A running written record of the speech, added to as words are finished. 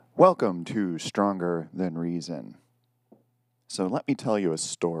Welcome to Stronger Than Reason. So let me tell you a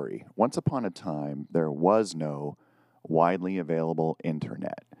story. Once upon a time, there was no widely available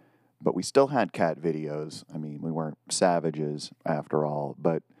internet, but we still had cat videos. I mean, we weren't savages after all,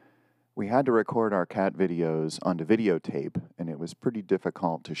 but we had to record our cat videos onto videotape, and it was pretty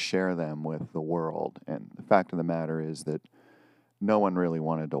difficult to share them with the world. And the fact of the matter is that no one really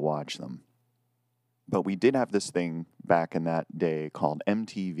wanted to watch them. But we did have this thing back in that day called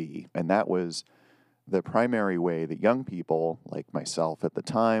MTV, and that was the primary way that young people, like myself at the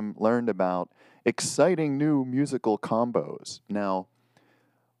time, learned about exciting new musical combos. Now,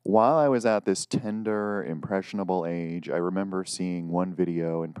 while I was at this tender, impressionable age, I remember seeing one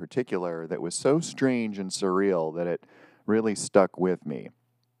video in particular that was so strange and surreal that it really stuck with me.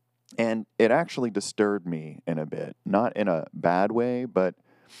 And it actually disturbed me in a bit, not in a bad way, but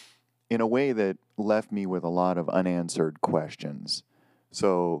in a way that left me with a lot of unanswered questions.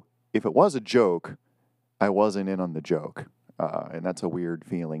 So if it was a joke, I wasn't in on the joke. And that's a weird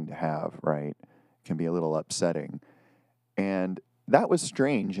feeling to have, right? It can be a little upsetting. And that was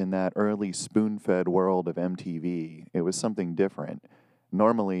strange in that early spoon-fed world of MTV. It was something different.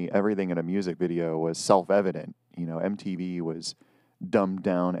 Normally, everything in a music video was self-evident. You know, MTV was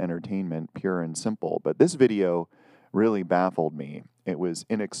dumbed-down entertainment, pure and simple. But this video really baffled me. It was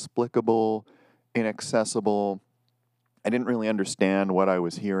inexplicable, inaccessible. I didn't really understand what I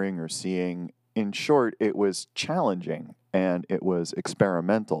was hearing or seeing. In short, it was challenging and it was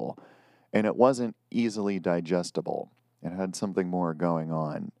experimental and it wasn't easily digestible. It had something more going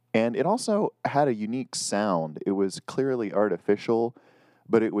on. And it also had a unique sound. It was clearly artificial,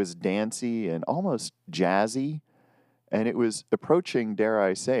 but it was dancey and almost jazzy. And it was approaching, dare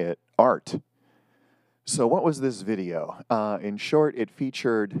I say it, art. So what was this video? In short, it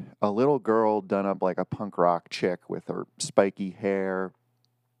featured a little girl done up like a punk rock chick with her spiky hair,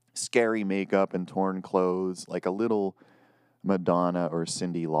 scary makeup and torn clothes, like a little Madonna or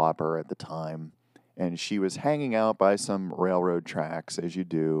Cyndi Lauper at the time. And she was hanging out by some railroad tracks, as you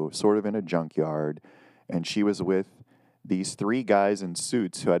do, sort of in a junkyard. And she was with these three guys in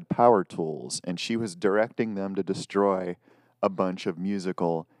suits who had power tools, and she was directing them to destroy a bunch of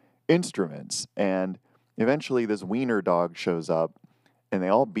musical instruments. And eventually, this wiener dog shows up, and they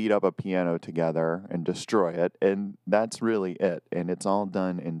all beat up a piano together and destroy it, and that's really it. And it's all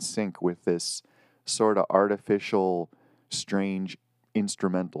done in sync with this sort of artificial, strange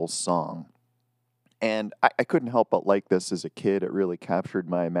instrumental song. And I couldn't help but like this as a kid. It really captured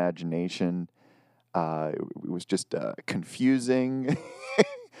my imagination. It was just confusing.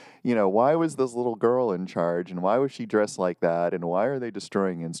 You know, why was this little girl in charge, and why was she dressed like that, and why are they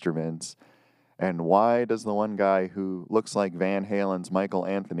destroying instruments? And why does the one guy who looks like Van Halen's Michael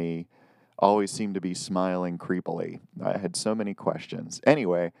Anthony always seem to be smiling creepily? I had so many questions.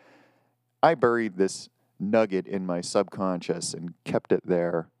 Anyway, I buried this nugget in my subconscious and kept it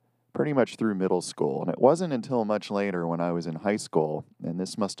there pretty much through middle school. And it wasn't until much later when I was in high school, and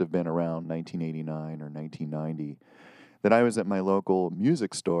this must have been around 1989 or 1990, that I was at my local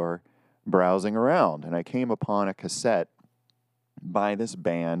music store browsing around, and I came upon a cassette by this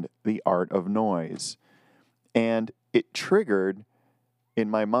band, The Art of Noise. And it triggered in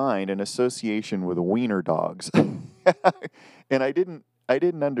my mind an association with wiener dogs. And I didn't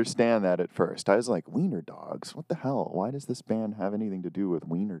understand that at first. I was like, wiener dogs? What the hell? Why does this band have anything to do with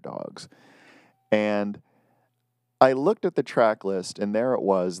wiener dogs? And I looked at the track list, and there it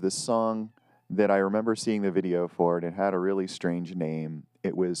was, this song that I remember seeing the video for, and it had a really strange name.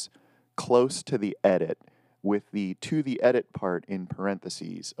 It was Close to the Edit, with the to the edit part in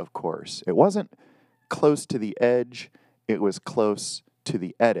parentheses, of course. It wasn't close to the edge, it was close to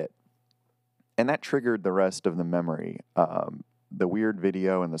the edit. And that triggered the rest of the memory. The weird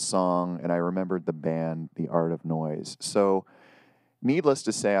video and the song, and I remembered the band, The Art of Noise. So, needless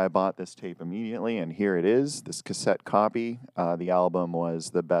to say, I bought this tape immediately, and here it is, this cassette copy. The album was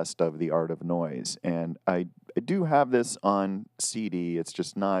The Best of The Art of Noise. And I do have this on CD. It's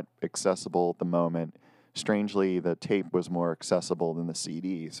just not accessible at the moment. Strangely, the tape was more accessible than the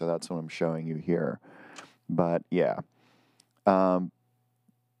CD, so that's what I'm showing you here. But yeah. To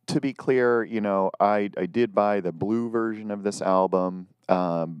be clear, you know, I did buy the blue version of this album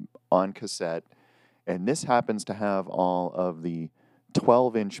on cassette, and this happens to have all of the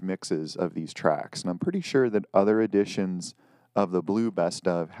 12-inch mixes of these tracks. And I'm pretty sure that other editions of the blue best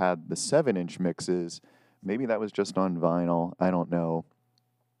of had the 7-inch mixes. Maybe that was just on vinyl. I don't know.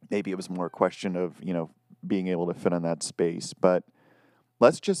 Maybe it was more a question of, you know, being able to fit on that space. But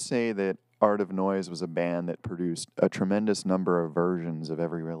let's just say that Art of Noise was a band that produced a tremendous number of versions of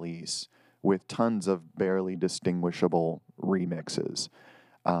every release with tons of barely distinguishable remixes.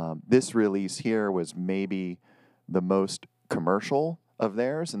 This release here was maybe the most commercial of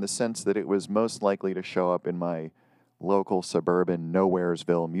theirs in the sense that it was most likely to show up in my local suburban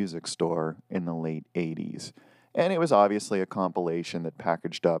Nowheresville music store in the late 80s. And it was obviously a compilation that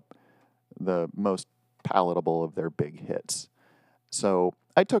packaged up the most palatable of their big hits. So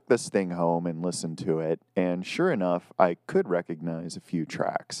I took this thing home and listened to it, and sure enough, I could recognize a few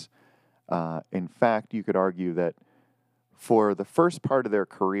tracks. In fact, you could argue that for the first part of their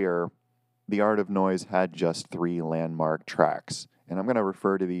career, The Art of Noise had just 3 landmark tracks. And I'm going to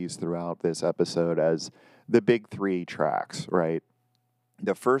refer to these throughout this episode as the big 3 tracks, right?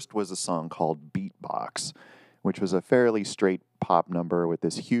 The first was a song called Beatbox, which was a fairly straight pop number with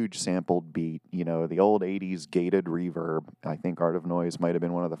this huge sampled beat, the old 80s gated reverb. I think Art of Noise might have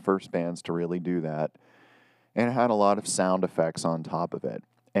been one of the first bands to really do that. And it had a lot of sound effects on top of it.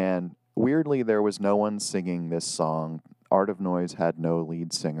 And weirdly, there was no one singing this song. Art of Noise had no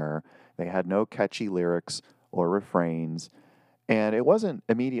lead singer. They had no catchy lyrics or refrains. And it wasn't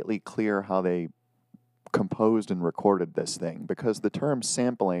immediately clear how they composed and recorded this thing because the term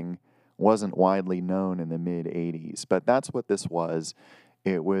sampling wasn't widely known in the mid 80s. But that's what this was.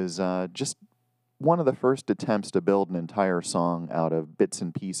 It was just one of the first attempts to build an entire song out of bits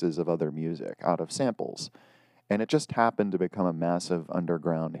and pieces of other music, out of samples. And it just happened to become a massive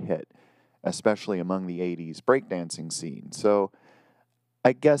underground hit, especially among the 80s breakdancing scene. So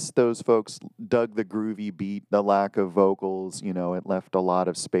I guess those folks dug the groovy beat, the lack of vocals, it left a lot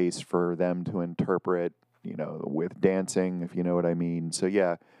of space for them to interpret, with dancing, if you know what I mean. So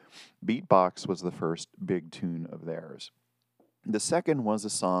yeah, Beatbox was the first big tune of theirs. The second was a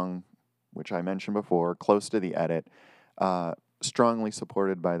song, which I mentioned before, Close to the Edit, strongly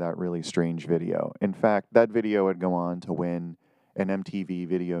supported by that really strange video. In fact, that video would go on to win an MTV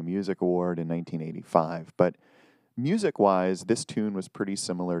Video Music Award in 1985. But music-wise, this tune was pretty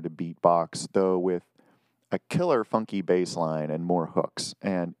similar to Beatbox, though with a killer funky bass line and more hooks.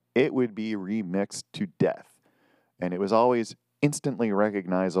 And it would be remixed to death. And it was always instantly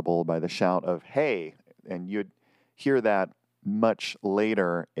recognizable by the shout of, "Hey!" And you'd hear that much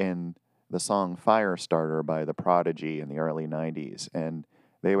later in the song Firestarter by The Prodigy in the early 90s. And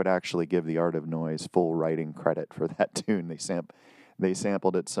they would actually give The Art of Noise full writing credit for that tune. They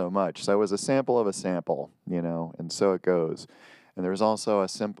sampled it so much. So it was a sample of a sample, and so it goes. And there's also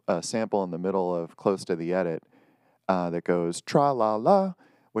a sample in the middle of Close to the Edit that goes tra-la-la,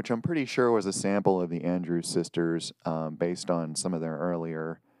 which I'm pretty sure was a sample of the Andrews Sisters based on some of their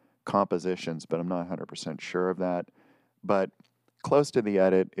earlier compositions, but I'm not 100% sure of that. But Close to the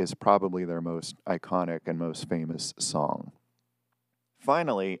Edit is probably their most iconic and most famous song.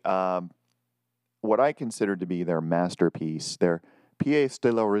 Finally, what I consider to be their masterpiece, their pièce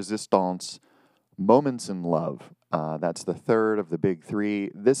de la résistance, Moments in Love. That's the third of the big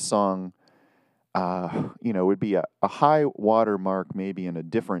 3. This song, would be a high water mark maybe in a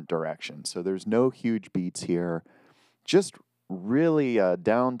different direction. So there's no huge beats here. Just really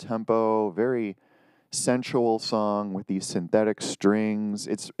down-tempo, very sensual song with these synthetic strings.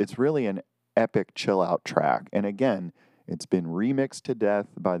 It's really an epic chill-out track. And again, it's been remixed to death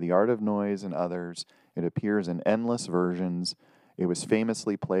by The Art of Noise and others. It appears in endless versions. It was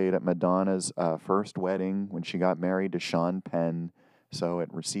famously played at Madonna's first wedding when she got married to Sean Penn, so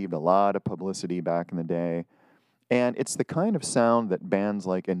it received a lot of publicity back in the day. And it's the kind of sound that bands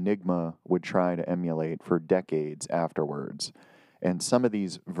like Enigma would try to emulate for decades afterwards. And some of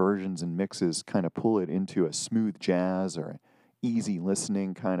these versions and mixes kind of pull it into a smooth jazz or easy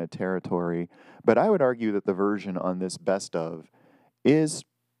listening kind of territory. But I would argue that the version on this best of is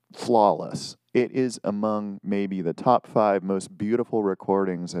flawless. It is among maybe the top 5 most beautiful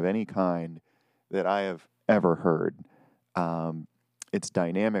recordings of any kind that I have ever heard. Its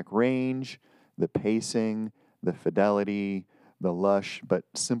dynamic range, the pacing, the fidelity, the lush but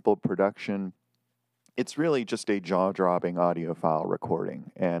simple production. It's really just a jaw-dropping audiophile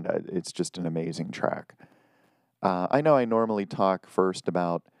recording, and it's just an amazing track. I know I normally talk first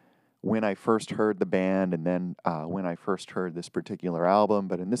about when I first heard the band and then when I first heard this particular album,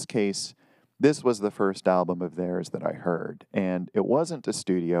 but in this case, this was the first album of theirs that I heard. And it wasn't a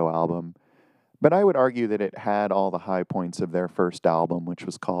studio album, but I would argue that it had all the high points of their first album, which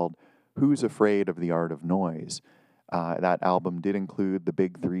was called Who's Afraid of the Art of Noise. That album did include the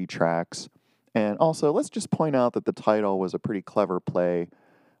big 3 tracks. And also, let's just point out that the title was a pretty clever play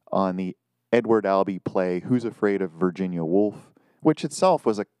on the Edward Albee play Who's Afraid of Virginia Woolf, which itself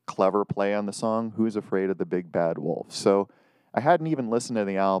was a clever play on the song Who's Afraid of the Big Bad Wolf. So I hadn't even listened to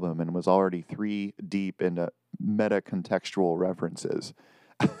the album and was already 3 deep into meta-contextual references.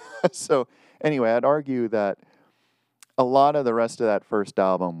 So anyway, I'd argue that A lot of the rest of that first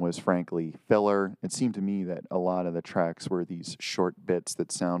album was frankly filler. It seemed to me that a lot of the tracks were these short bits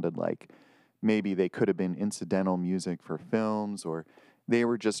that sounded like maybe they could have been incidental music for films, or they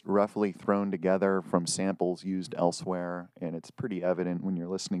were just roughly thrown together from samples used elsewhere. And it's pretty evident when you're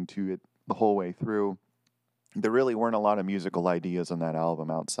listening to it the whole way through. There really weren't a lot of musical ideas on that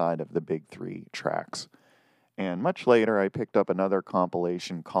album outside of the big three tracks. And much later, I picked up another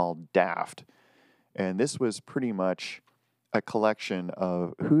compilation called Daft. And this was pretty much a collection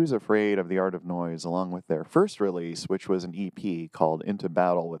of Who's Afraid of the Art of Noise, along with their first release, which was an EP called Into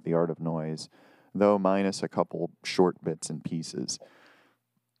Battle with the Art of Noise, though minus a couple short bits and pieces.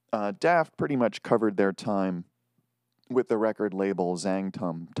 Daft pretty much covered their time with the record label Zang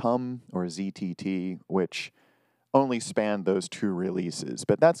Tum Tum, or ZTT, which only spanned those two releases.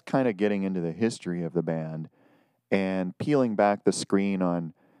 But that's kind of getting into the history of the band and peeling back the screen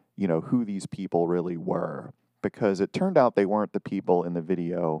on, who these people really were, because it turned out they weren't the people in the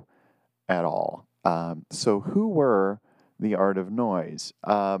video at all. So who were the Art of Noise?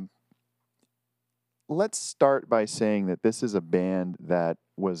 Let's start by saying that this is a band that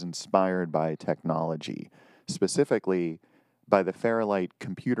was inspired by technology, specifically by the Fairlight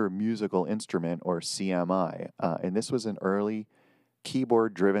Computer Musical Instrument, or CMI. And this was an early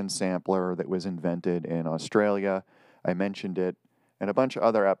keyboard-driven sampler that was invented in Australia. I mentioned it in a bunch of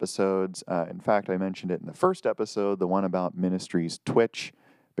other episodes. In fact, I mentioned it in the first episode, the one about Ministry's Twitch,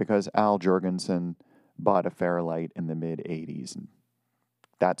 because Al Jorgensen bought a Fairlight in the mid-'80s, and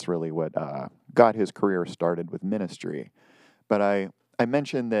that's really what got his career started with Ministry. But I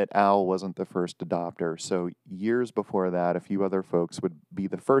mentioned that Al wasn't the first adopter, so years before that, a few other folks would be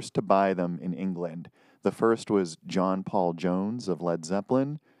the first to buy them in England. The first was John Paul Jones of Led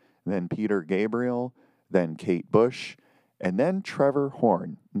Zeppelin, then Peter Gabriel, then Kate Bush, and then Trevor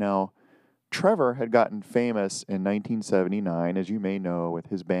Horn. Now, Trevor had gotten famous in 1979, as you may know, with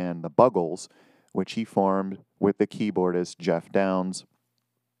his band The Buggles, which he formed with the keyboardist Jeff Downes.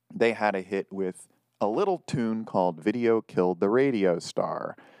 They had a hit with a little tune called Video Killed the Radio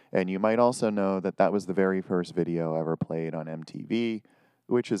Star. And you might also know that that was the very first video ever played on MTV,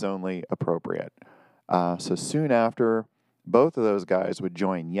 which is only appropriate. So soon after, both of those guys would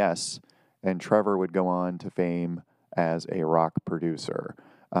join Yes, and Trevor would go on to fame as a rock producer.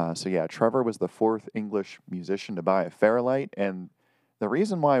 Trevor was the fourth English musician to buy a Fairlight, and the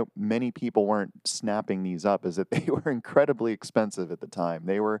reason why many people weren't snapping these up is that they were incredibly expensive at the time.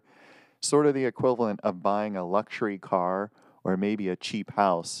 They were sort of the equivalent of buying a luxury car or maybe a cheap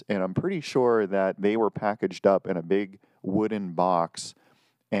house. And I'm pretty sure that they were packaged up in a big wooden box,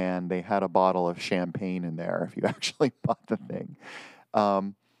 and they had a bottle of champagne in there if you actually bought the thing.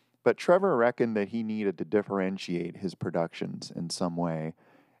 But Trevor reckoned that he needed to differentiate his productions in some way.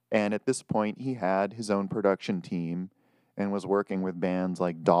 And at this point, he had his own production team and was working with bands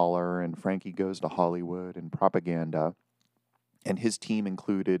like Dollar and Frankie Goes to Hollywood and Propaganda. And his team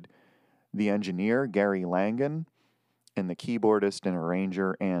included the engineer, Gary Langan, and the keyboardist and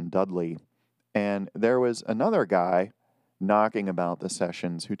arranger, Ann Dudley. And there was another guy knocking about the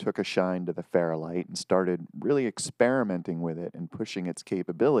sessions who took a shine to the Fairlight and started really experimenting with it and pushing its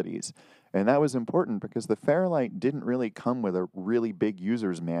capabilities. And that was important because the Fairlight didn't really come with a really big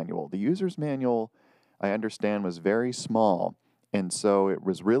user's manual. The user's manual, I understand, was very small. And so it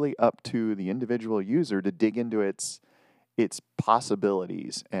was really up to the individual user to dig into its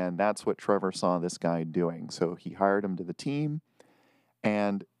possibilities. And that's what Trevor saw this guy doing. So he hired him to the team.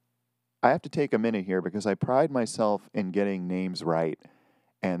 And I have to take a minute here because I pride myself in getting names right.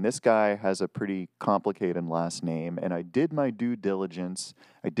 And this guy has a pretty complicated last name. And I did my due diligence.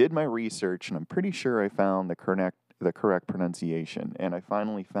 I did my research, and I'm pretty sure I found the correct pronunciation. And I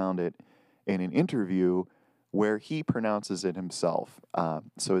finally found it in an interview where he pronounces it himself.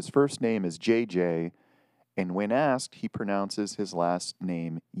 So his first name is JJ. And when asked, he pronounces his last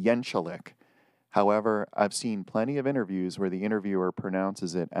name Yenchelik. However, I've seen plenty of interviews where the interviewer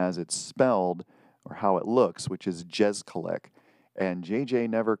pronounces it as it's spelled or how it looks, which is Jezkelik. And JJ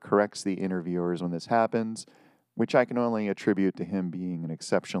never corrects the interviewers when this happens, which I can only attribute to him being an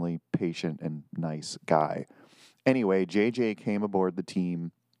exceptionally patient and nice guy. Anyway, JJ came aboard the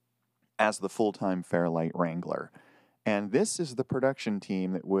team as the full-time Fairlight Wrangler. And this is the production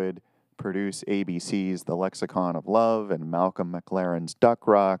team that would produce ABC's The Lexicon of Love and Malcolm McLaren's Duck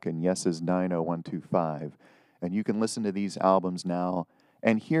Rock and Yes's 90125. And you can listen to these albums now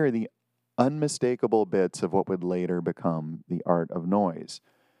and hear the unmistakable bits of what would later become the Art of Noise.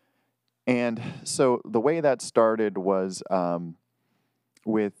 And so the way that started was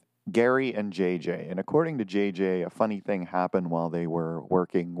with Gary and JJ. And according to JJ, a funny thing happened while they were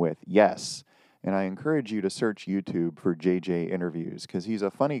working with Yes. And I encourage you to search YouTube for JJ interviews because he's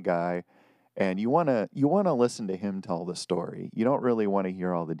a funny guy, and you wanna listen to him tell the story. You don't really want to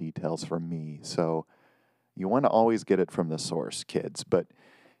hear all the details from me. So you want to always get it from the source, kids. But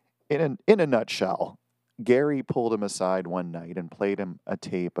in a nutshell, Gary pulled him aside one night and played him a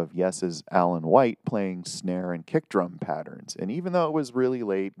tape of Yes's Alan White playing snare and kick drum patterns. And even though it was really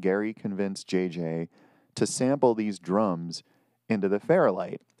late, Gary convinced JJ to sample these drums into the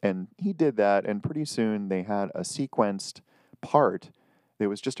Fairlight. And he did that, and pretty soon they had a sequenced part that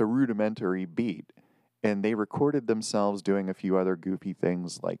was just a rudimentary beat. And they recorded themselves doing a few other goofy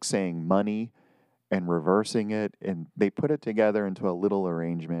things like saying money and reversing it, and they put it together into a little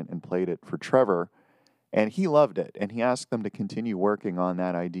arrangement and played it for Trevor, and he loved it, and he asked them to continue working on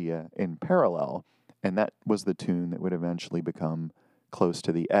that idea in parallel, and that was the tune that would eventually become Close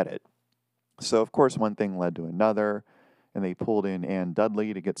to the Edit. So, of course, one thing led to another, and they pulled in Ann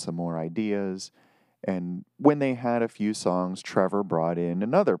Dudley to get some more ideas, and when they had a few songs, Trevor brought in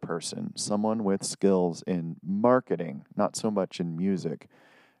another person, someone with skills in marketing, not so much in music.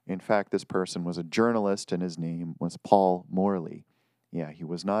 In fact, this person was a journalist, and his name was Paul Morley. Yeah, he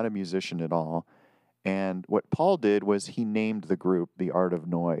was not a musician at all. And what Paul did was he named the group The Art of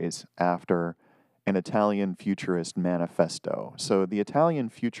Noise after an Italian futurist manifesto. So the Italian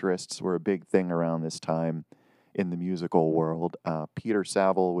futurists were a big thing around this time in the musical world. Peter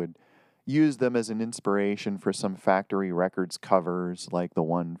Saville would use them as an inspiration for some Factory Records covers, like the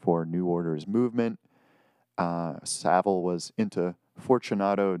one for New Order's Movement. Saville was into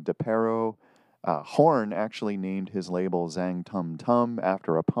Fortunato de Pero. Horn actually named his label Zang Tum Tum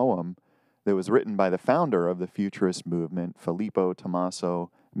after a poem that was written by the founder of the futurist movement, Filippo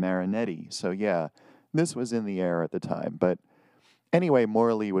Tommaso Marinetti. So yeah, this was in the air at the time. But anyway,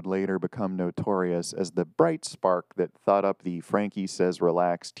 Morley would later become notorious as the bright spark that thought up the Frankie Says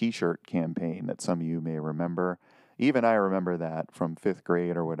Relax t-shirt campaign that some of you may remember. Even I remember that from 5th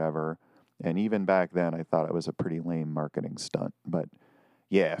grade or whatever. And even back then, I thought it was a pretty lame marketing stunt. But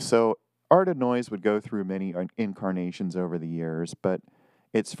yeah, so Art of Noise would go through many incarnations over the years, but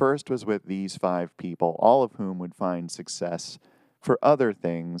its first was with these 5 people, all of whom would find success for other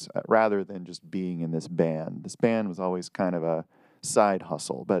things rather than just being in this band. This band was always kind of a side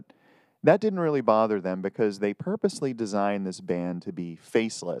hustle, but that didn't really bother them because they purposely designed this band to be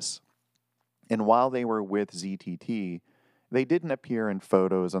faceless. And while they were with ZTT, they didn't appear in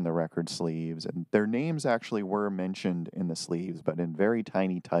photos on the record sleeves, and their names actually were mentioned in the sleeves, but in very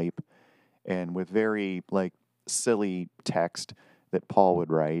tiny type and with very, silly text that Paul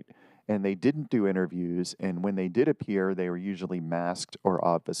would write. And they didn't do interviews, and when they did appear, they were usually masked or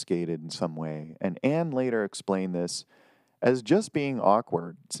obfuscated in some way. And Anne later explained this as just being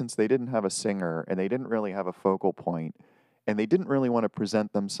awkward, since they didn't have a singer, and they didn't really have a focal point, and they didn't really want to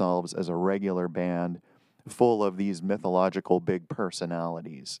present themselves as a regular band full of these mythological big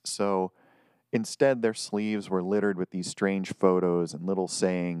personalities. So instead, their sleeves were littered with these strange photos and little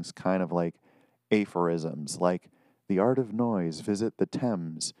sayings, kind of like aphorisms, like, "The art of noise, visit the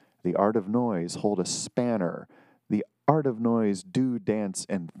Thames. The art of noise, hold a spanner. The art of noise, do, dance,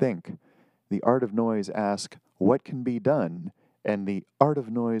 and think. The art of noise, ask, what can be done? And the art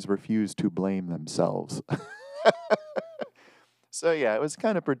of noise, refuse to blame themselves." So yeah, it was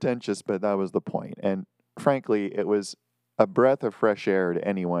kind of pretentious, but that was the point. And frankly, it was a breath of fresh air to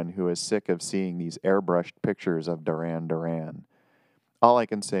anyone who is sick of seeing these airbrushed pictures of Duran Duran. All I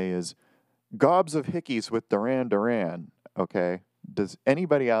can say is, gobs of hickeys with Duran Duran, okay? Does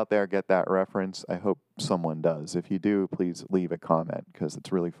anybody out there get that reference? I hope someone does. If you do, please leave a comment, because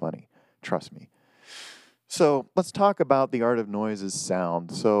it's really funny. Trust me. So let's talk about the Art of Noise's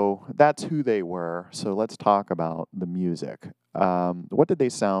sound. So that's who they were. So let's talk about the music. What did they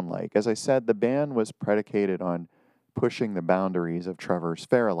sound like? As I said, the band was predicated on pushing the boundaries of Trevor's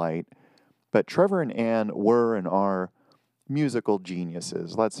Fairlight, but Trevor and Ann were and are musical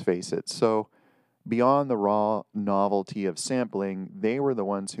geniuses, let's face it. So beyond the raw novelty of sampling, they were the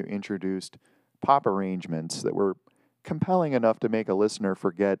ones who introduced pop arrangements that were compelling enough to make a listener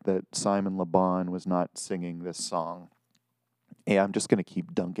forget that Simon Le Bon was not singing this song. Yeah, I'm just going to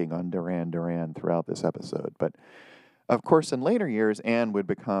keep dunking on Duran Duran throughout this episode. But of course, in later years, Ann would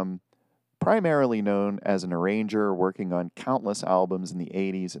become primarily known as an arranger, working on countless albums in the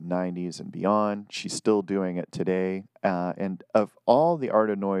 80s and 90s and beyond. She's still doing it today. And of all the Art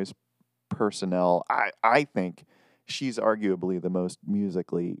of Noise personnel, I think she's arguably the most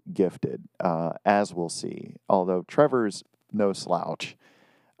musically gifted, as we'll see, although Trevor's no slouch.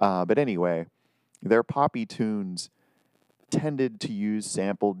 But anyway, their poppy tunes tended to use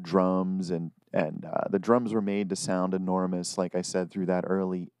sampled drums and And the drums were made to sound enormous, like I said, through that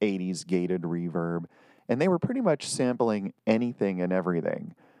early 80s gated reverb. And they were pretty much sampling anything and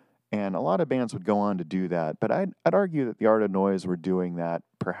everything. And a lot of bands would go on to do that, but I'd argue that the Art of Noise were doing that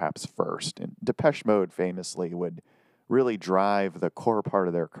perhaps first. And Depeche Mode famously would really drive the core part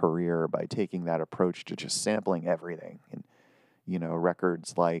of their career by taking that approach to just sampling everything. And,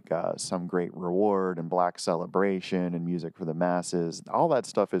 records like Some Great Reward and Black Celebration and Music for the Masses, all that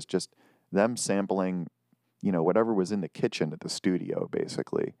stuff is just them sampling, whatever was in the kitchen at the studio,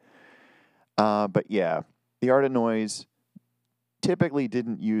 basically. But yeah, the Art of Noise typically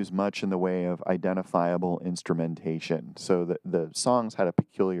didn't use much in the way of identifiable instrumentation. So the songs had a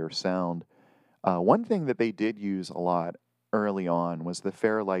peculiar sound. One thing that they did use a lot early on was the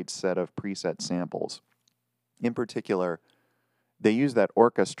Fairlight set of preset samples. In particular, they used that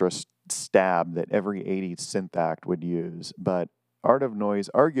orchestra stab that every 80s synth act would use, but Art of Noise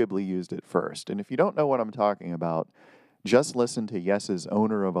arguably used it first. And if you don't know what I'm talking about, just listen to Yes's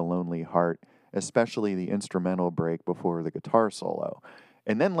Owner of a Lonely Heart, especially the instrumental break before the guitar solo.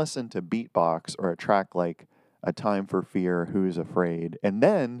 And then listen to Beatbox or a track like A Time for Fear, Who's Afraid. And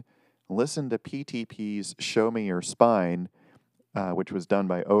then listen to PTP's Show Me Your Spine, which was done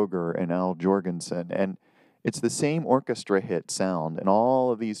by Ogre and Al Jorgensen. And it's the same orchestra hit sound in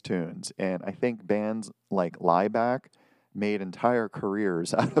all of these tunes. And I think bands like Lieback made entire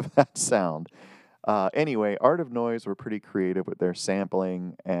careers out of that sound. Anyway, Art of Noise were pretty creative with their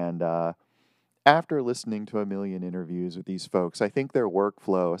sampling, and after listening to a million interviews with these folks, I think their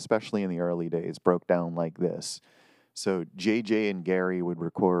workflow, especially in the early days, broke down like this. So JJ and Gary would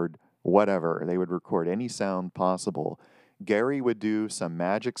record whatever. They would record any sound possible. Gary would do some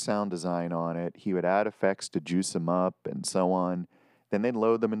magic sound design on it. He would add effects to juice them up and so on. Then they'd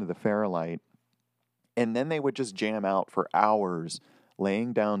load them into the Fairlight. And then they would just jam out for hours,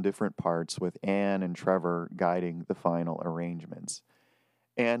 laying down different parts with Ann and Trevor guiding the final arrangements.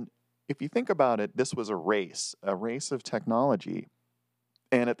 And if you think about it, this was a race of technology.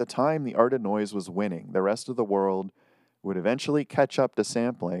 And at the time, the Art of Noise was winning. The rest of the world would eventually catch up to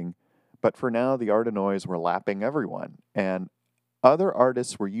sampling, but for now, the Art of Noise were lapping everyone. And other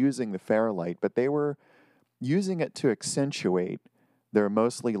artists were using the Fairlight, but they were using it to accentuate their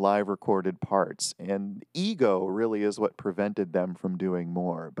mostly live recorded parts. And ego really is what prevented them from doing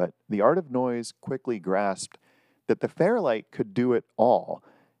more. But the Art of Noise quickly grasped that the Fairlight could do it all.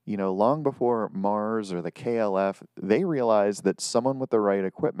 Long before Mars or the KLF, they realized that someone with the right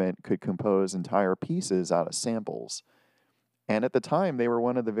equipment could compose entire pieces out of samples. And at the time, they were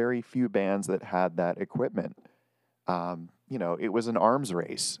one of the very few bands that had that equipment. It was an arms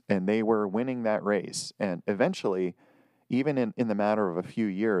race, and they were winning that race. And eventually, even in the matter of a few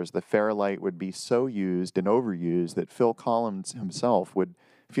years, the Fairlight would be so used and overused that Phil Collins himself would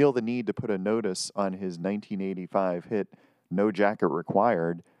feel the need to put a notice on his 1985 hit, No Jacket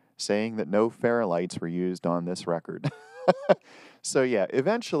Required, saying that no Fairlights were used on this record. So yeah,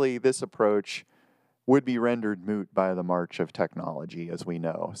 eventually this approach would be rendered moot by the march of technology, as we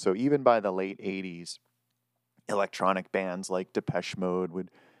know. So even by the late 80s, electronic bands like Depeche Mode would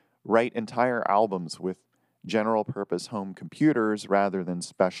write entire albums with general-purpose home computers rather than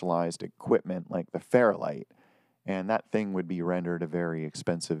specialized equipment like the Fairlight, and that thing would be rendered a very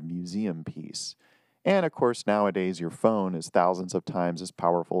expensive museum piece. And of course, nowadays your phone is thousands of times as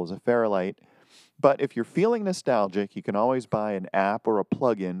powerful as a Fairlight. But if you're feeling nostalgic, you can always buy an app or a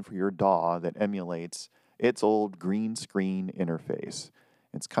plugin for your DAW that emulates its old green screen interface.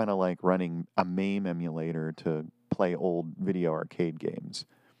 It's kind of like running a MAME emulator to play old video arcade games.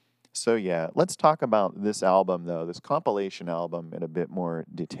 So yeah, let's talk about this album, though, this compilation album, in a bit more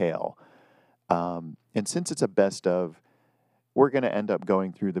detail. And since it's a best of, we're going to end up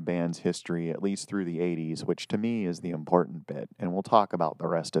going through the band's history, at least through the 80s, which to me is the important bit, and we'll talk about the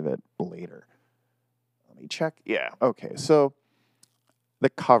rest of it later. Let me check. Yeah, okay, so the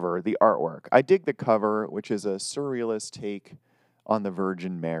cover, the artwork. I dig the cover, which is a surrealist take on the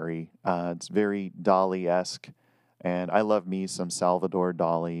Virgin Mary. It's very Dali-esque, and I love me some Salvador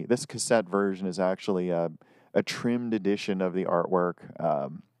Dali. This cassette version is actually a trimmed edition of the artwork.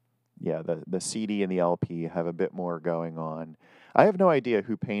 The CD and the LP have a bit more going on. I have no idea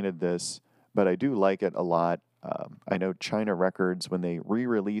who painted this, but I do like it a lot. I know China Records, when they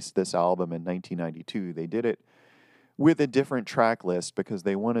re-released this album in 1992, they did it with a different track list because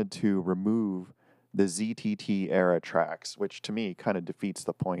they wanted to remove the ZTT era tracks, which to me kind of defeats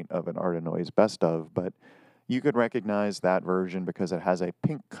the point of an Art of Noise best of, but you could recognize that version because it has a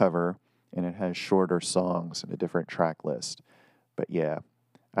pink cover and it has shorter songs and a different track list. But yeah,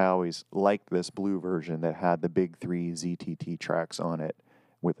 I always liked this blue version that had the big 3 ZTT tracks on it,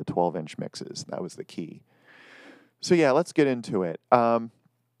 with the 12-inch mixes. That was the key. So yeah, let's get into it. The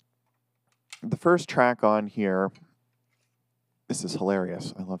first track on here, this is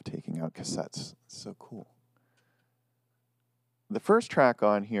hilarious. I love taking out cassettes. It's so cool. The first track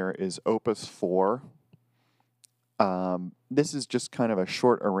on here is Opus 4. This is just kind of a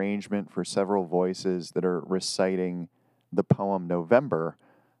short arrangement for several voices that are reciting the poem November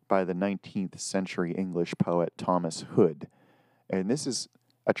by the 19th century English poet Thomas Hood. And this is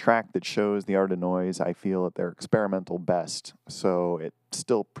a track that shows the Art of Noise, I feel, at their experimental best. So it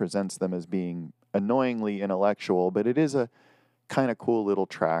still presents them as being annoyingly intellectual, but it is a kind of cool little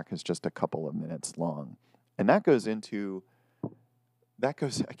track. It's just a couple of minutes long. And I can't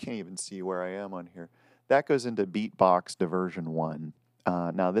even see where I am on here. That goes into Beatbox Diversion 1.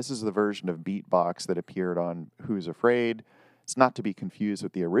 Now, this is the version of Beatbox that appeared on Who's Afraid. It's not to be confused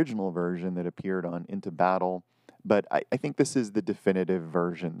with the original version that appeared on Into Battle, but I think this is the definitive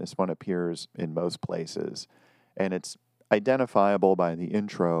version. This one appears in most places, and it's identifiable by the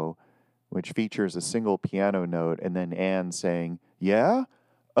intro, which features a single piano note and then Anne saying, "Yeah?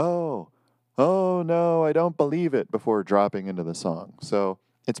 Oh no, I don't believe it," before dropping into the song. So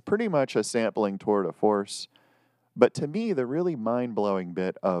it's pretty much a sampling tour de force. But to me, the really mind-blowing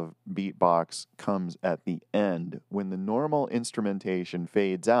bit of beatbox comes at the end when the normal instrumentation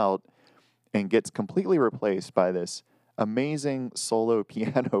fades out and gets completely replaced by this amazing solo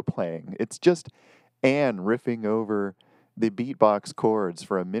piano playing. It's just Anne riffing over the beatbox chords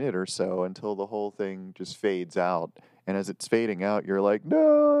for a minute or so until the whole thing just fades out. And as it's fading out, you're like,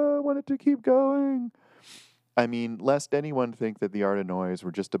 no, I want it to keep going. I mean, lest anyone think that the Art of Noise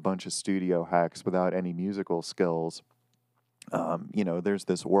were just a bunch of studio hacks without any musical skills. There's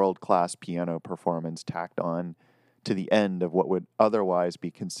this world-class piano performance tacked on to the end of what would otherwise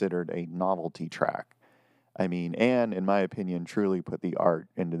be considered a novelty track. I mean, Anne, in my opinion, truly put the art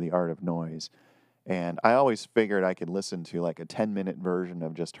into the Art of Noise. And I always figured I could listen to like a 10-minute version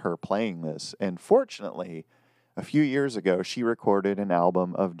of just her playing this. And fortunately, a few years ago, she recorded an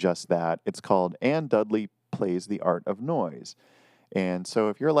album of just that. It's called Anne Dudley Plays the Art of Noise. And so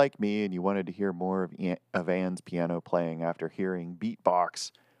if you're like me and you wanted to hear more of Anne's piano playing after hearing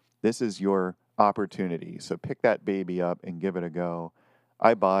beatbox, this is your opportunity. So pick that baby up and give it a go.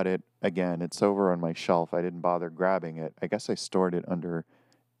 I bought it. Again, it's over on my shelf. I didn't bother grabbing it. I guess I stored it under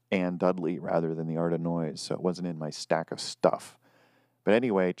Anne Dudley rather than the Art of Noise, so it wasn't in my stack of stuff. But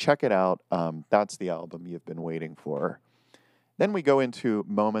anyway, check it out. That's the album you've been waiting for. Then we go into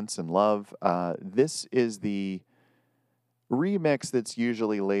Moments in Love. This is the remix that's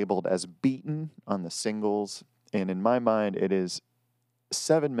usually labeled as Beaten on the singles, and in my mind, it is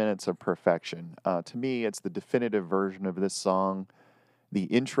 7 minutes of perfection. To me, it's the definitive version of this song. The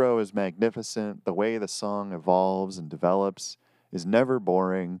intro is magnificent. The way the song evolves and develops is never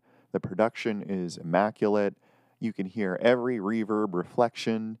boring. The production is immaculate. You can hear every reverb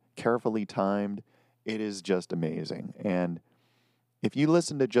reflection, carefully timed. It is just amazing. And if you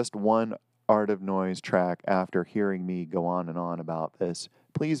listen to just one Art of Noise track after hearing me go on and on about this,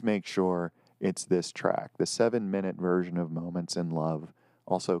 please make sure it's this track, the 7-minute version of Moments in Love,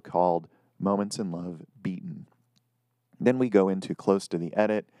 also called Moments in Love Beaten. Then we go into Close to the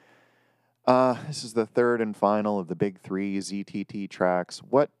Edit. This is the third and final of the big three ZTT tracks.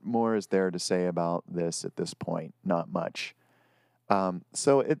 What more is there to say about this at this point? Not much.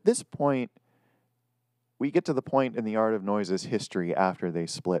 So at this point, we get to the point in the Art of Noise's history after they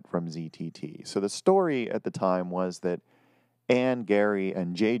split from ZTT. So the story at the time was that Anne, Gary,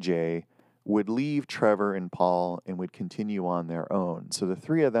 and JJ would leave Trevor and Paul and would continue on their own. So the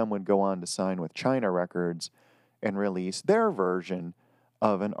three of them would go on to sign with China Records and release their version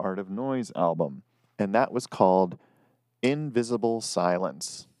of an Art of Noise album. And that was called Invisible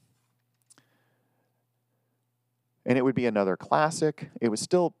Silence. And it would be another classic. It was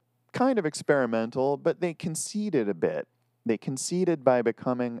still kind of experimental, but they conceded a bit. They conceded by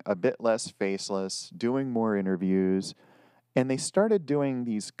becoming a bit less faceless, doing more interviews, and they started doing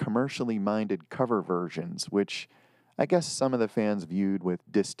these commercially minded cover versions, which I guess some of the fans viewed with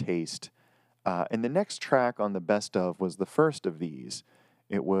distaste. And the next track on the best of was the first of these.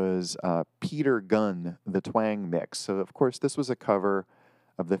 It was Peter Gunn, the Twang Mix. So, of course, this was a cover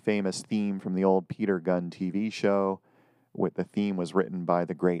of the famous theme from the old Peter Gunn TV show. The theme was written by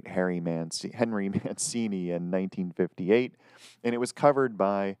the great Henry Mancini in 1958, and it was covered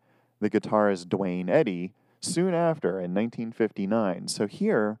by the guitarist Duane Eddy soon after in 1959. So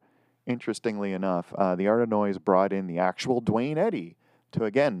here, interestingly enough, the Art of Noise brought in the actual Duane Eddy to,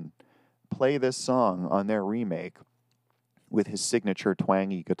 again, play this song on their remake with his signature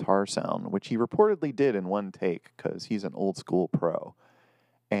twangy guitar sound, which he reportedly did in one take because he's an old school pro.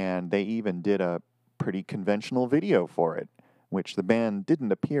 and they even did a pretty conventional video for it, which the band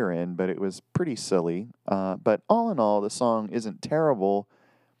didn't appear in, but it was pretty silly. But all in all, the song isn't terrible,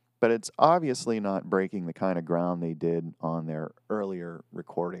 but it's obviously not breaking the kind of ground they did on their earlier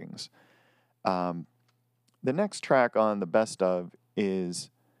recordings. Um, the next track on the best of is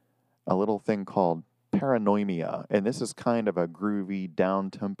a little thing called Paranoia, and this is kind of a groovy,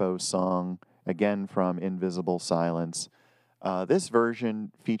 down-tempo song, again from Invisible Silence. This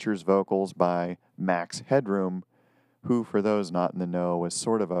version features vocals by Max Headroom, who, for those not in the know, was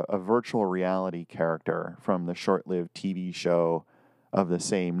sort of a virtual reality character from the short-lived TV show of the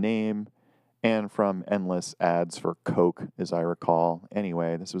same name and from endless ads for Coke, as I recall.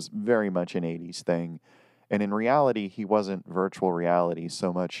 Anyway, this was very much an 80s thing. And in reality, he wasn't virtual reality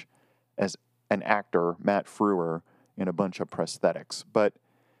so much as an actor, Matt Frewer, in a bunch of prosthetics. But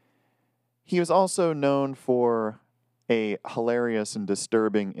he was also known for a hilarious and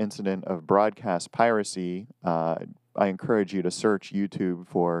disturbing incident of broadcast piracy. I encourage you to search YouTube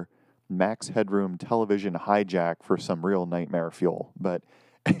for Max Headroom television hijack for some real nightmare fuel. But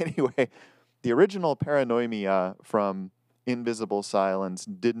anyway, the original Paranoia from Invisible Silence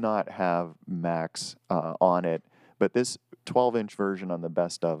did not have Max on it, but this 12-inch version on the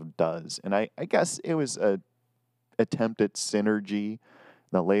best of does. And I guess it was a attempt at synergy.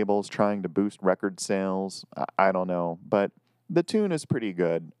 The label's trying to boost record sales. I don't know, but the tune is pretty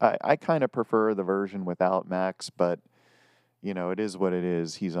good. I kind of prefer the version without Max, but, you know, it is what it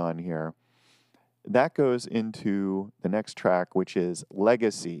is. He's on here. That goes into the next track, which is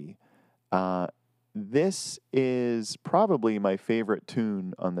Legacy. This is probably my favorite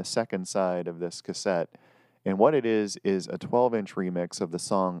tune on the second side of this cassette. And what it is a 12-inch remix of the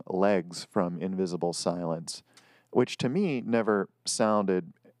song Legs from Invisible Silence, which to me never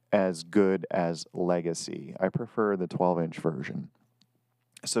sounded as good as Legacy. I prefer the 12-inch version.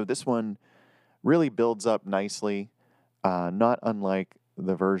 So this one really builds up nicely, not unlike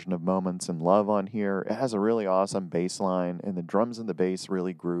the version of Moments in Love on here. It has a really awesome bass line, and the drums and the bass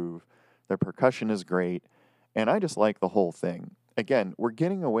really groove. The percussion is great, and I just like the whole thing. Again, we're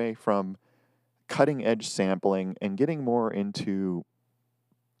getting away from cutting-edge sampling and getting more into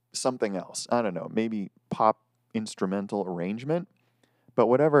something else. I don't know, maybe pop instrumental arrangement, but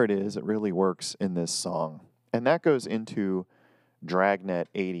whatever it is, it really works in this song. And that goes into Dragnet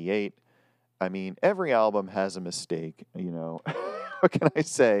 88. I mean, every album has a mistake, you know. What can I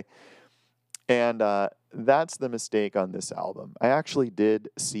say? And that's the mistake on this album. I actually did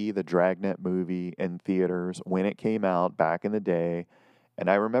see the Dragnet movie in theaters when it came out back in the day, and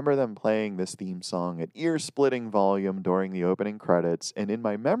I remember them playing this theme song at ear-splitting volume during the opening credits, and in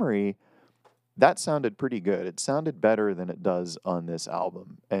my memory, that sounded pretty good. It sounded better than it does on this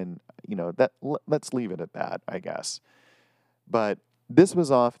album, and, you know, let's leave it at that, I guess. But this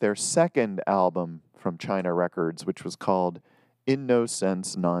was off their second album from China Records, which was called In No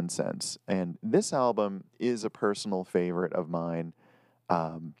Sense Nonsense. And this album is a personal favorite of mine.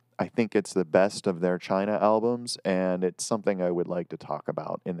 I think it's the best of their China albums, and it's something I would like to talk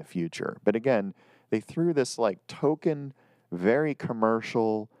about in the future. But again, they threw this like token, very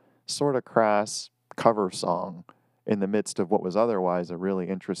commercial, sort of crass cover song in the midst of what was otherwise a really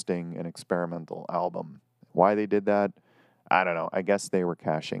interesting and experimental album. Why they did that, I don't know. I guess they were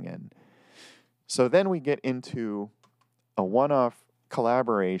cashing in. So then we get into a one-off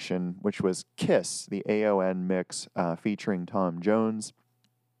collaboration, which was Kiss, the AON mix featuring Tom Jones.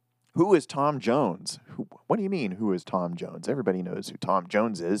 Who is Tom Jones? What do you mean, who is Tom Jones? Everybody knows who Tom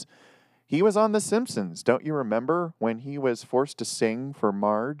Jones is. He was on The Simpsons. Don't you remember when he was forced to sing for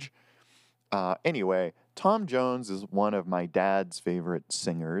Marge? Anyway, Tom Jones is one of my dad's favorite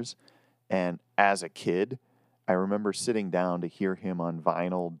singers. And as a kid, I remember sitting down to hear him on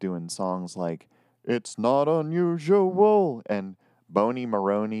vinyl doing songs like It's Not Unusual and Boney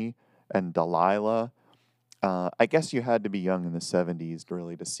Maroney and Delilah. I guess you had to be young in the 70s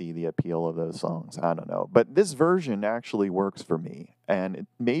really to see the appeal of those songs. I don't know. But this version actually works for me. And it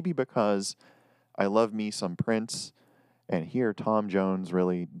may be because I love me some Prince, and here Tom Jones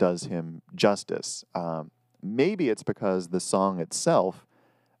really does him justice. Maybe it's because the song itself,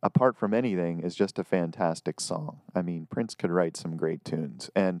 apart from anything, is just a fantastic song. I mean, Prince could write some great tunes.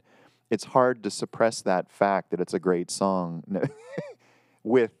 And it's hard to suppress that fact that it's a great song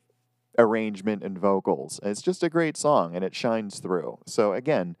with arrangement and vocals. It's just a great song, and it shines through. So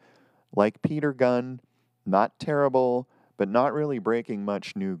again, like Peter Gunn, not terrible, but not really breaking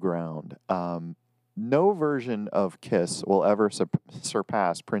much new ground. No version of Kiss will ever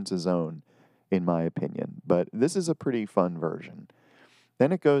surpass Prince's own, in my opinion. But this is a pretty fun version.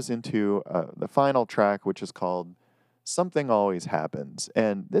 Then it goes into the final track, which is called something always happens.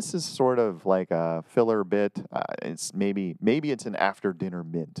 And this is sort of like a filler bit. It's maybe it's an after dinner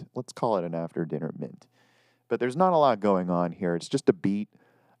mint. Let's call it an after dinner mint. But there's not a lot going on here. It's just a beat,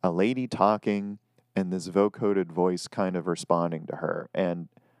 a lady talking, and this vocoded voice kind of responding to her. And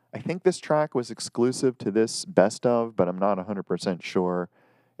I think this track was exclusive to this best of, but I'm not 100% sure.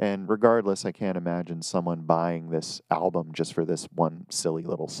 And regardless, I can't imagine someone buying this album just for this one silly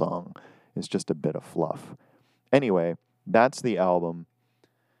little song. It's just a bit of fluff. Anyway, that's the album.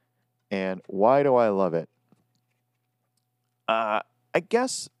 And why do I love it? I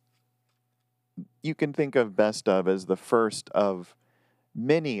guess you can think of Best of as the first of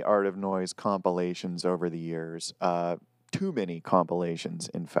many Art of Noise compilations over the years. Too many compilations,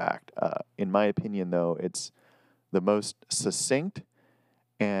 in fact. In my opinion, though, it's the most succinct,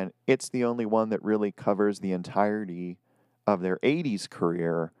 and it's the only one that really covers the entirety of their 80s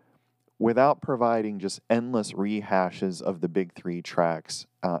career without providing just endless rehashes of the big three tracks,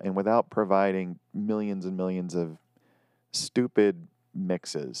 and without providing millions and millions of stupid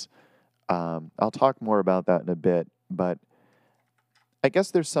mixes. I'll talk more about that in a bit, but I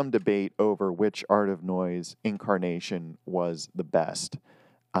guess there's some debate over which Art of Noise incarnation was the best.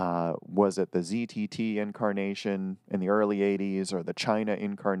 Was it the ZTT incarnation in the early 80s, or the China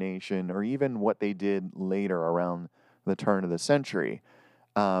incarnation, or even what they did later around the turn of the century?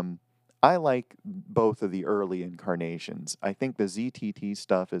 I like both of the early incarnations. I think the ZTT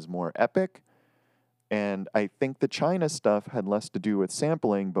stuff is more epic, and I think the China stuff had less to do with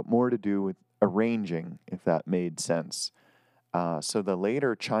sampling, but more to do with arranging, if that made sense. So the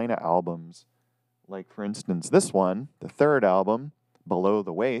later China albums, like for instance this one, the third album, Below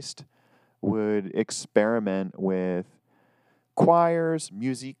the Waist, would experiment with choirs,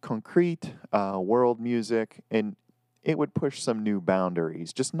 musique concrete, world music, and it would push some new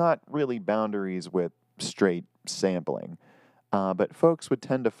boundaries, just not really boundaries with straight sampling. But folks would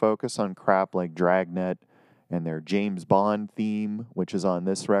tend to focus on crap like Dragnet and their James Bond theme, which is on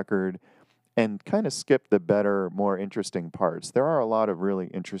this record, and kind of skip the better, more interesting parts. There are a lot of really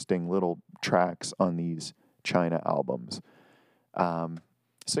interesting little tracks on these China albums.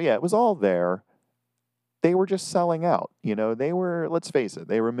 So yeah, it was all there. They were just selling out. They were, let's face it,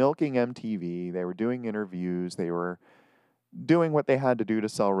 they were milking MTV. They were doing interviews. They were doing what they had to do to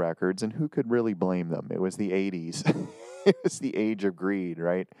sell records, and who could really blame them? It was the 80s. It was the age of greed,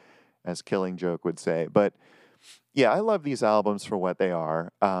 right? As Killing Joke would say. But yeah, I love these albums for what they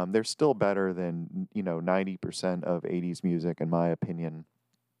are. They're still better than, 90% of 80s music, in my opinion.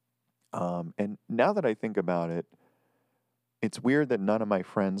 And now that I think about it, it's weird that none of my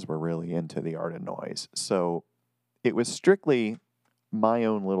friends were really into the Art of Noise. So it was strictly my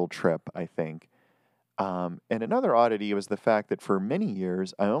own little trip, I think. And another oddity was the fact that for many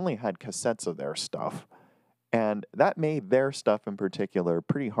years, I only had cassettes of their stuff. And that made their stuff in particular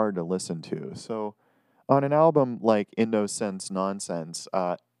pretty hard to listen to. So on an album like In No Sense Nonsense,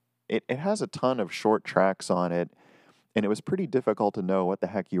 it has a ton of short tracks on it, and it was pretty difficult to know what the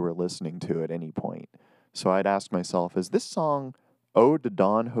heck you were listening to at any point. So I'd ask myself, is this song Ode to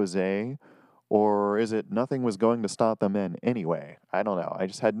Don Jose, or is it Nothing Was Going to Stop the Men Anyway? I don't know. I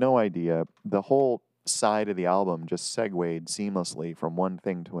just had no idea. The whole side of the album just segued seamlessly from one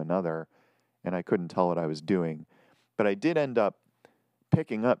thing to another, and I couldn't tell what I was doing. But I did end up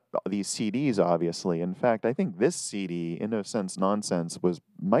picking up these CDs, obviously. In fact, I think this CD, In No Sense Nonsense,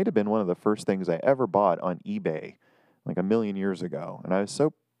 might have been one of the first things I ever bought on eBay, like a million years ago. And I was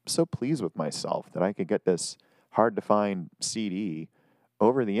so pleased with myself that I could get this hard to find CD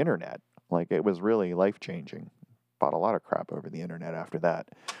over the internet. Like, it was really life-changing. Bought a lot of crap over the internet after that.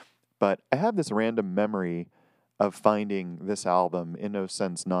 But I have this random memory of finding this album, In No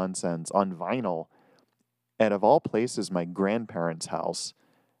Sense Nonsense, on vinyl at, of all places, my grandparents' house.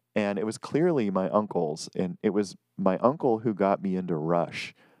 And it was clearly my uncle's. And it was my uncle who got me into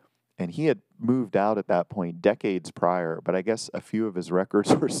Rush. And he had moved out at that point decades prior, but I guess a few of his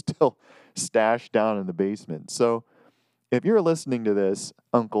records were still stashed down in the basement. So if you're listening to this,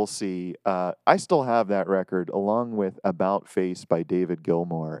 Uncle C, I still have that record along with About Face by David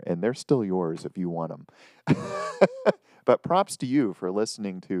Gilmour, and they're still yours if you want them. But props to you for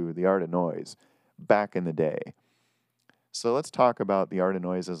listening to The Art of Noise back in the day. So let's talk about The Art of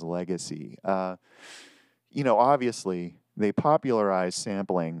Noise's legacy. Obviously, they popularized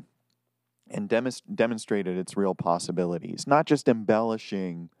sampling and demonstrated its real possibilities, not just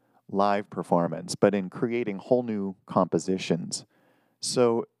embellishing live performance, but in creating whole new compositions.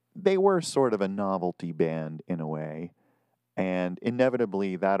 So they were sort of a novelty band in a way, and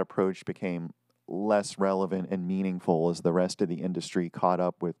inevitably that approach became less relevant and meaningful as the rest of the industry caught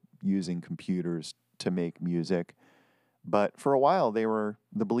up with using computers to make music. but for a while they were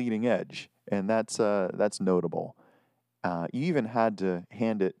the bleeding edge, and that's notable. You even had to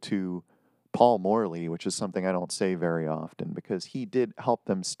hand it to Paul Morley, which is something I don't say very often, because he did help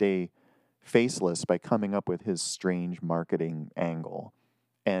them stay faceless by coming up with his strange marketing angle.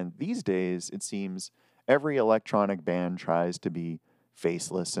 And these days, it seems every electronic band tries to be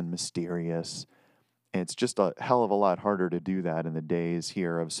faceless and mysterious. And it's just a hell of a lot harder to do that in the days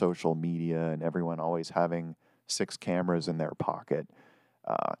here of social media and everyone always having 6 cameras in their pocket.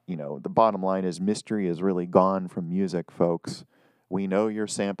 The bottom line is mystery is really gone from music, folks. We know you're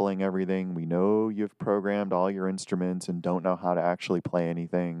sampling everything. We know you've programmed all your instruments and don't know how to actually play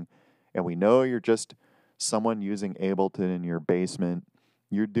anything. And we know you're just someone using Ableton in your basement.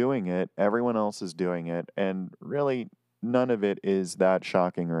 You're doing it. Everyone else is doing it. And really, none of it is that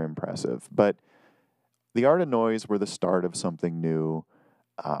shocking or impressive. But the Art of Noise were the start of something new,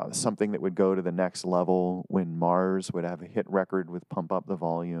 something that would go to the next level when Mars would have a hit record with Pump Up the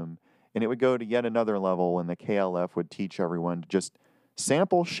Volume. And it would go to yet another level when the KLF would teach everyone to just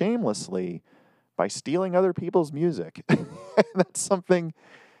sample shamelessly by stealing other people's music. That's something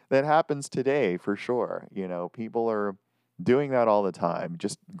that happens today for sure. People are doing that all the time.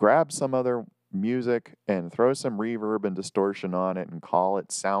 Just grab some other music and throw some reverb and distortion on it and call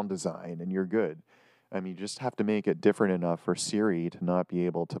it sound design, and you're good. I mean, you just have to make it different enough for Siri to not be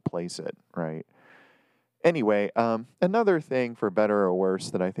able to place it, right? Anyway, another thing, for better or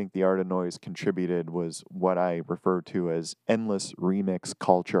worse, that I think the Art of Noise contributed was what I refer to as endless remix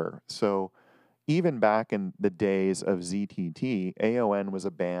culture. So even back in the days of ZTT, AON was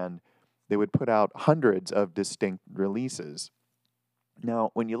a band that would put out hundreds of distinct releases. Now,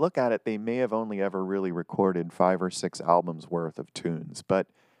 when you look at it, they may have only ever really recorded 5 or 6 albums worth of tunes, but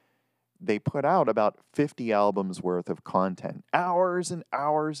they put out about 50 albums worth of content, hours and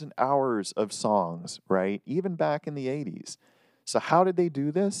hours and hours of songs, right? Even back in the 80s. So, how did they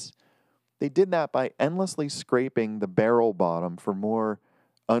do this? They did that by endlessly scraping the barrel bottom for more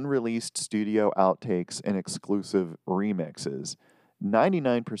unreleased studio outtakes and exclusive remixes,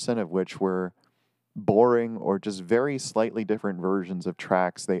 99% of which were boring or just very slightly different versions of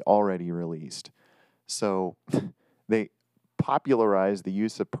tracks they already released. So they popularized the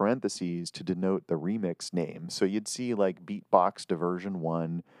use of parentheses to denote the remix name. So you'd see like Beatbox to version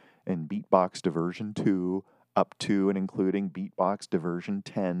 1 and Beatbox to version 2 up to and including Beatbox to version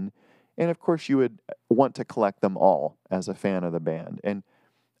 10. And of course, you would want to collect them all as a fan of the band. And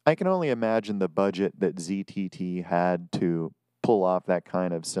I can only imagine the budget that ZTT had to pull off that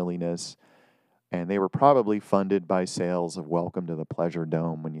kind of silliness. And they were probably funded by sales of Welcome to the Pleasure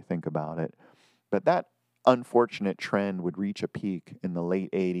Dome when you think about it. But that unfortunate trend would reach a peak in the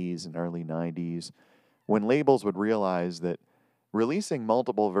late 80s and early 90s when labels would realize that releasing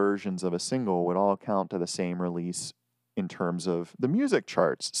multiple versions of a single would all count to the same release in terms of the music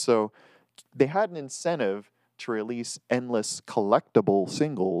charts. So they had an incentive to release endless collectible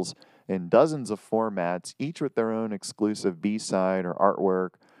singles in dozens of formats, each with their own exclusive B-side or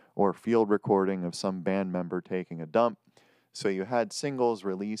artwork or field recording of some band member taking a dump. So you had singles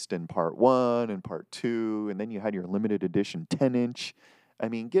released in part 1 and part 2, and then you had your limited edition 10-inch. I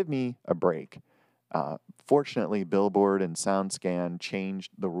mean, give me a break. Fortunately, Billboard and SoundScan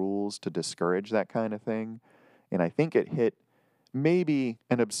changed the rules to discourage that kind of thing, and I think it hit maybe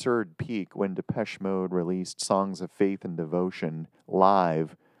an absurd peak when Depeche Mode released Songs of Faith and Devotion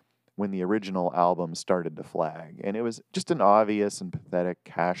live when the original album started to flag. And it was just an obvious and pathetic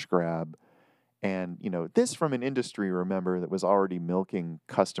cash grab. And, this from an industry, remember, that was already milking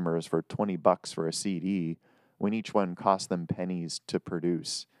customers for $20 for a CD when each one cost them pennies to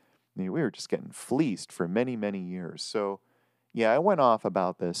produce. I mean, we were just getting fleeced for many, many years. So, yeah, I went off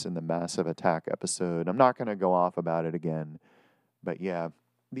about this in the Massive Attack episode. I'm not going to go off about it again. But yeah,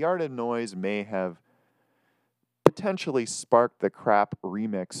 the Art of Noise may have potentially sparked the crap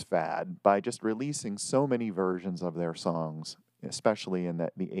remix fad by just releasing so many versions of their songs, especially in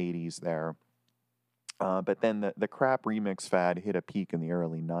the 80s there. But then the crap remix fad hit a peak in the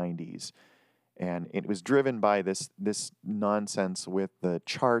early 90s. And it was driven by this nonsense with the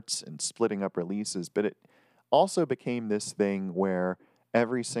charts and splitting up releases. But it also became this thing where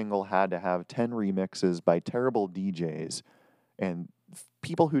every single had to have 10 remixes by terrible DJs and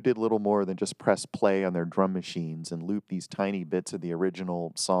people who did little more than just press play on their drum machines and loop these tiny bits of the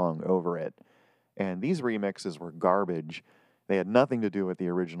original song over it. And these remixes were garbage. They had nothing to do with the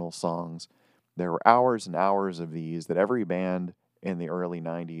original songs. There were hours and hours of these that every band in the early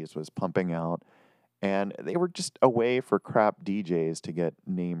 90s was pumping out. And they were just a way for crap DJs to get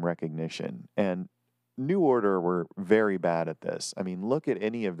name recognition. And New Order were very bad at this. I mean, look at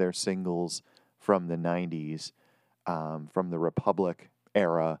any of their singles from the 90s. from the Republic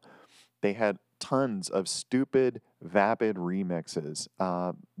era. They had tons of stupid, vapid remixes.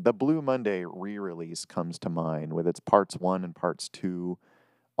 The Blue Monday re-release comes to mind with its parts 1 and parts 2,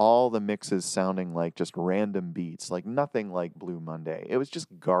 all the mixes sounding like just random beats, like nothing like Blue Monday. It was just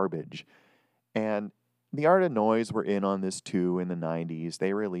garbage. And the Art of Noise were in on this too in the 90s.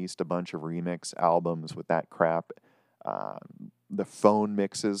 They released a bunch of remix albums with that crap. Uh, the phone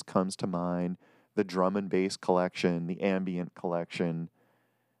mixes comes to mind, the drum and bass collection, the ambient collection.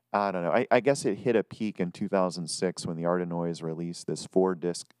 I don't know. I guess it hit a peak in 2006 when the Art of Noise released this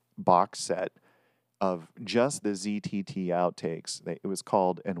 4-disc box set of just the ZTT outtakes. It was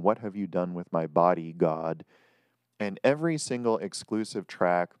called "And What Have You Done With My Body, God?" And every single exclusive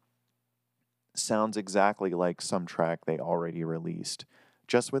track sounds exactly like some track they already released,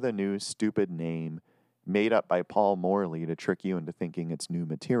 just with a new stupid name made up by Paul Morley to trick you into thinking it's new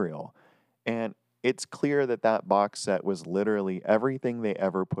material. And it's clear that that box set was literally everything they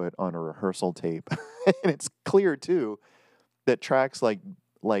ever put on a rehearsal tape. And it's clear too that tracks like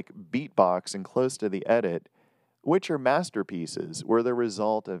Beatbox and Close to the Edit, which are masterpieces, were the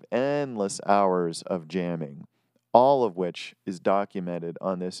result of endless hours of jamming, all of which is documented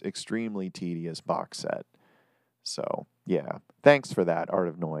on this extremely tedious box set. So, yeah, thanks for that, Art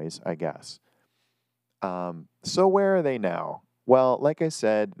of Noise, I guess. So where are they now? Well, like I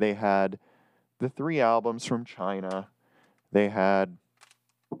said, they had the 3 albums from China. They had,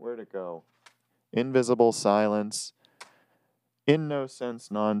 where'd it go? Invisible Silence, In No Sense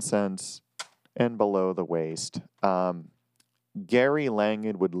Nonsense, and Below the Waist. Gary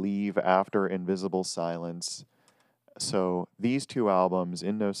Langan would leave after Invisible Silence. So these 2 albums,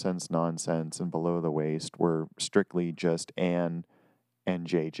 In No Sense Nonsense and Below the Waist, were strictly just Ann and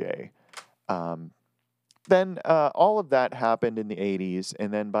JJ. Then all of that happened in the 80s,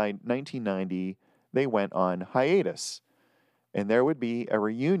 and then by 1990, they went on hiatus. And there would be a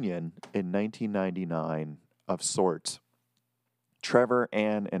reunion in 1999 of sorts. Trevor,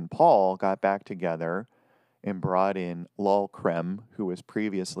 Ann, and Paul got back together and brought in Lol Krem, who was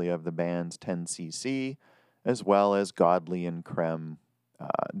previously of the band's 10cc, as well as Godley and Krem.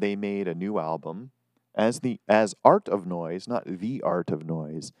 They made a new album as Art of Noise, not The Art of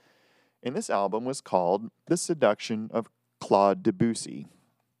Noise. And this album was called The Seduction of Claude Debussy.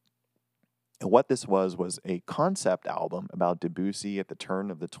 And what this was a concept album about Debussy at the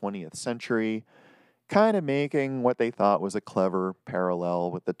turn of the 20th century, kind of making what they thought was a clever parallel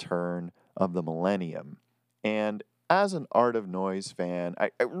with the turn of the millennium. And as an Art of Noise fan,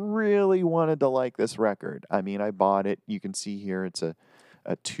 I really wanted to like this record. I mean, I bought it. You can see here it's a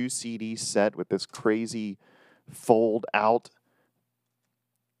 2 CD set with this crazy fold out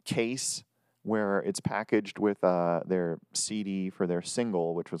case where it's packaged with their CD for their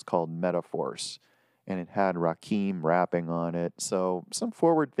single, which was called Metaphors. And it had Rakim rapping on it. So some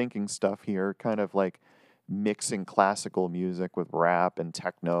forward-thinking stuff here, kind of like mixing classical music with rap and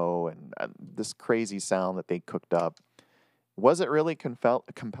techno and this crazy sound that they cooked up. Was it really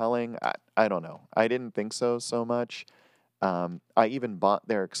compelling? I don't know. I didn't think so much. I even bought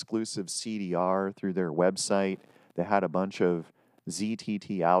their exclusive CDR through their website. They had a bunch of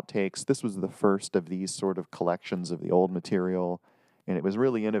ZTT outtakes. This was the first of these sort of collections of the old material, and it was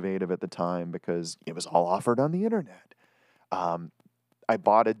really innovative at the time because it was all offered on the internet. I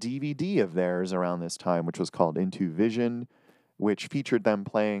bought a DVD of theirs around this time, which was called Into Vision, which featured them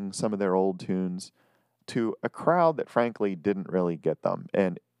playing some of their old tunes to a crowd that frankly didn't really get them.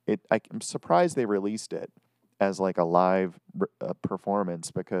 And I'm surprised they released it as like a live performance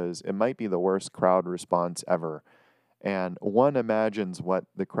because it might be the worst crowd response ever. And one imagines what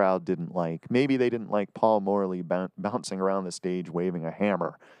the crowd didn't like. Maybe they didn't like Paul Morley bouncing around the stage waving a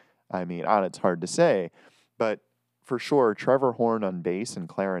hammer. I mean, it's hard to say. But for sure, Trevor Horn on bass and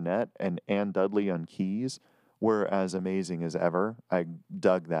clarinet and Ann Dudley on keys were as amazing as ever. I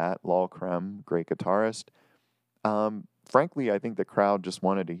dug that. Lol Krem, great guitarist. Frankly, I think the crowd just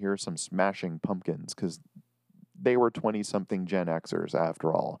wanted to hear some Smashing Pumpkins because they were 20-something Gen Xers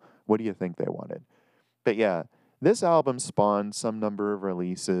after all. What do you think they wanted? But yeah, this album spawned some number of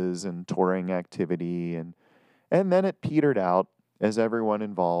releases and touring activity, and then it petered out as everyone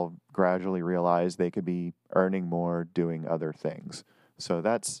involved gradually realized they could be earning more doing other things. So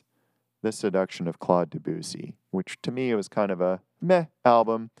that's The Seduction of Claude Debussy, which to me was kind of a meh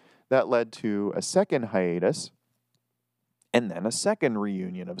album that led to a second hiatus and then a second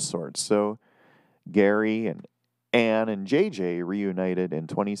reunion of sorts. So Gary and Ann and JJ reunited in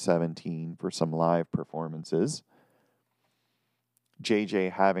 2017 for some live performances.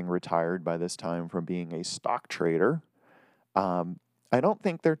 JJ having retired by this time from being a stock trader. I don't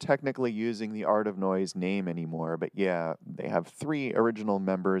think they're technically using the Art of Noise name anymore, but yeah, they have 3 original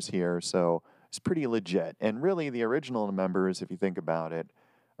members here, so it's pretty legit. And really, the original members, if you think about it,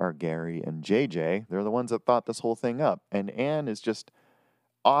 are Gary and JJ. They're the ones that thought this whole thing up. And Anne is just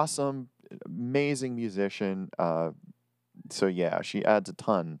awesome, amazing musician. So yeah, she adds a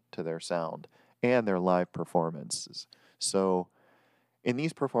ton to their sound and their live performances. So in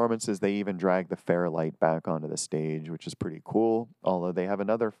these performances, they even drag the Fairlight back onto the stage, which is pretty cool. Although they have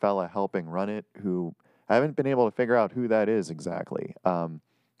another fella helping run it who I haven't been able to figure out who that is exactly.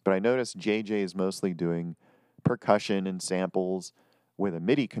 But I noticed JJ is mostly doing percussion and samples with a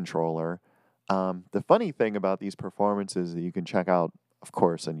MIDI controller. The funny thing about these performances that you can check out, of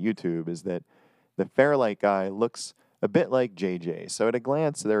course, on YouTube is that the Fairlight guy looks a bit like JJ. So at a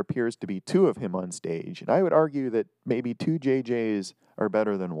glance, there appears to be 2 of him on stage. And I would argue that maybe 2 JJs are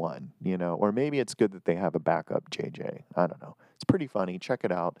better than 1, or maybe it's good that they have a backup JJ. I don't know. It's pretty funny. Check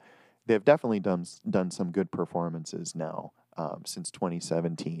it out. They've definitely done some good performances now since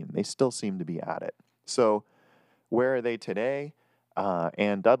 2017. They still seem to be at it. So where are they today?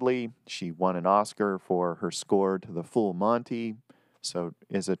 Ann Dudley, she won an Oscar for her score to The Full Monty, so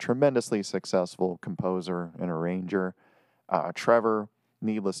is a tremendously successful composer and arranger. Trevor,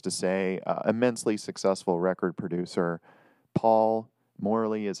 needless to say, immensely successful record producer. Paul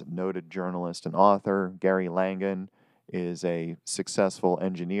Morley is a noted journalist and author. Gary Langan is a successful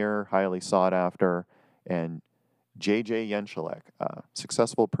engineer, highly sought after. And J.J. Yenschelek, a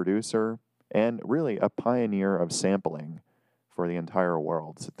successful producer and really a pioneer of sampling for the entire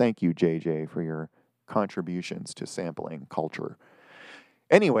world. So thank you, J.J., for your contributions to sampling culture.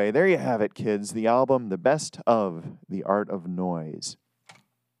 Anyway, there you have it, kids. The album, The Best of The Art of Noise.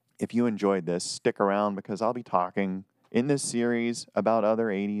 If you enjoyed this, stick around because I'll be talking in this series about other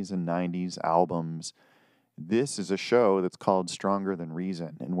 80s and 90s albums. This is a show that's called Stronger Than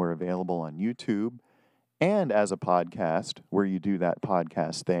Reason, and we're available on YouTube and as a podcast where you do that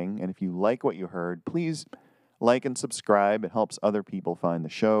podcast thing. And if you like what you heard, please like and subscribe. It helps other people find the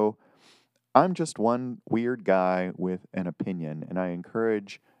show. I'm just one weird guy with an opinion, and I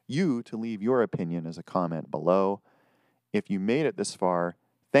encourage you to leave your opinion as a comment below. If you made it this far,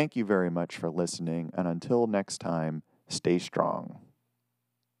 thank you very much for listening, and until next time, stay strong.